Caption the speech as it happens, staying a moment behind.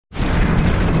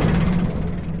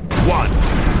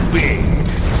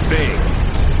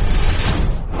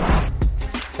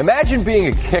Imagine being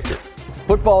a kicker.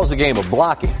 Football is a game of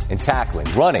blocking and tackling,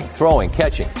 running, throwing,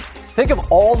 catching. Think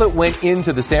of all that went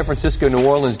into the San Francisco-New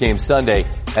Orleans game Sunday,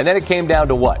 and then it came down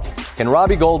to what? Can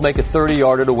Robbie Gould make a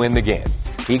 30-yarder to win the game?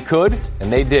 He could,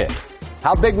 and they did.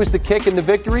 How big was the kick in the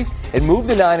victory? It moved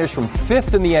the Niners from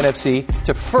 5th in the NFC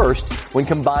to 1st when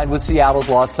combined with Seattle's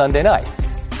loss Sunday night.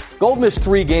 Gould missed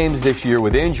 3 games this year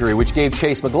with injury, which gave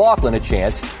Chase McLaughlin a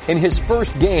chance. In his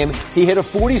first game, he hit a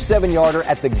 47-yarder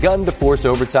at the gun to force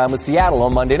overtime with Seattle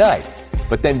on Monday night,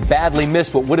 but then badly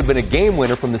missed what would have been a game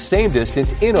winner from the same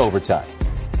distance in overtime.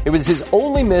 It was his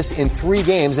only miss in 3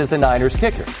 games as the Niners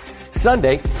kicker.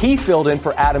 Sunday, he filled in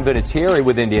for Adam Vinatieri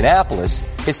with Indianapolis.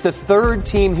 It's the 3rd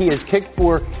team he has kicked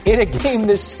for in a game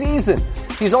this season.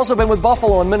 He's also been with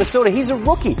Buffalo and Minnesota. He's a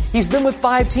rookie. He's been with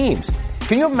 5 teams.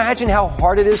 Can you imagine how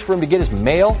hard it is for him to get his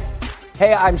mail?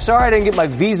 Hey, I'm sorry I didn't get my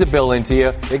visa bill into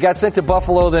you. It got sent to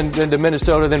Buffalo, then to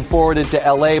Minnesota, then forwarded to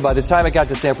L.A. By the time it got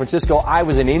to San Francisco, I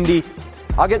was in Indy.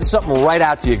 I'll get something right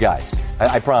out to you guys.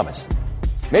 I promise.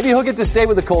 Maybe he'll get to stay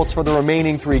with the Colts for the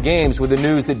remaining 3 games with the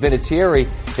news that Vinatieri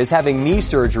is having knee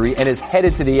surgery and is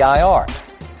headed to the IR.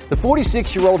 The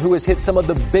 46-year-old who has hit some of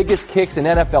the biggest kicks in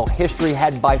NFL history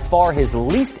had by far his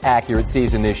least accurate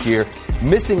season this year,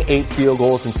 missing 8 field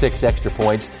goals and 6 extra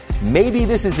points. Maybe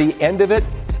this is the end of it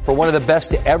for one of the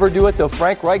best to ever do it, though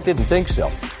Frank Reich didn't think so.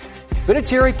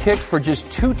 Vinatieri kicked for just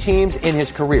 2 teams in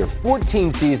his career,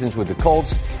 14 seasons with the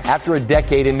Colts after a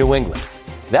decade in New England.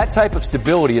 That type of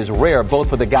stability is rare both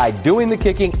for the guy doing the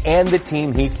kicking and the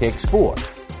team he kicks for.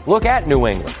 Look at New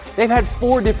England. They've had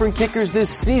 4 different kickers this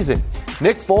season.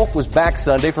 Nick Folk was back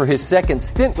Sunday for his second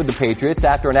stint with the Patriots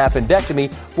after an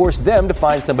appendectomy forced them to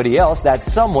find somebody else. That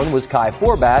someone was Kai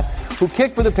Forbath, who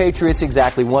kicked for the Patriots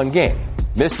exactly 1 game.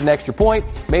 Missed an extra point,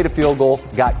 made a field goal,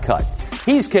 got cut.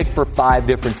 He's kicked for 5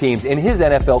 different teams in his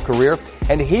NFL career,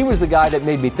 and he was the guy that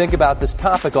made me think about this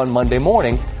topic on Monday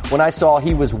morning when I saw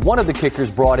he was one of the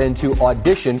kickers brought in to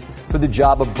audition for the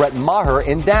job of Brett Maher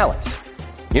in Dallas.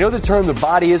 You know the term, the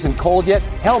body isn't cold yet?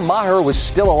 Hell, Maher was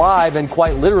still alive and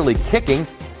quite literally kicking,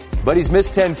 but he's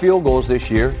missed 10 field goals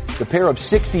this year. The pair of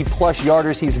 60-plus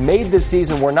yarders he's made this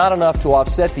season were not enough to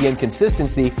offset the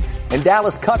inconsistency, and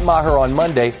Dallas cut Maher on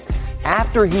Monday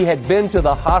after he had been to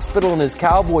the hospital in his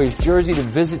Cowboys jersey to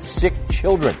visit sick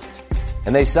children.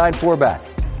 And they signed Forbath.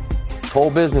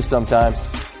 Cold business sometimes.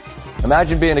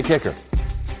 Imagine being a kicker.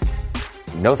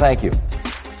 No thank you.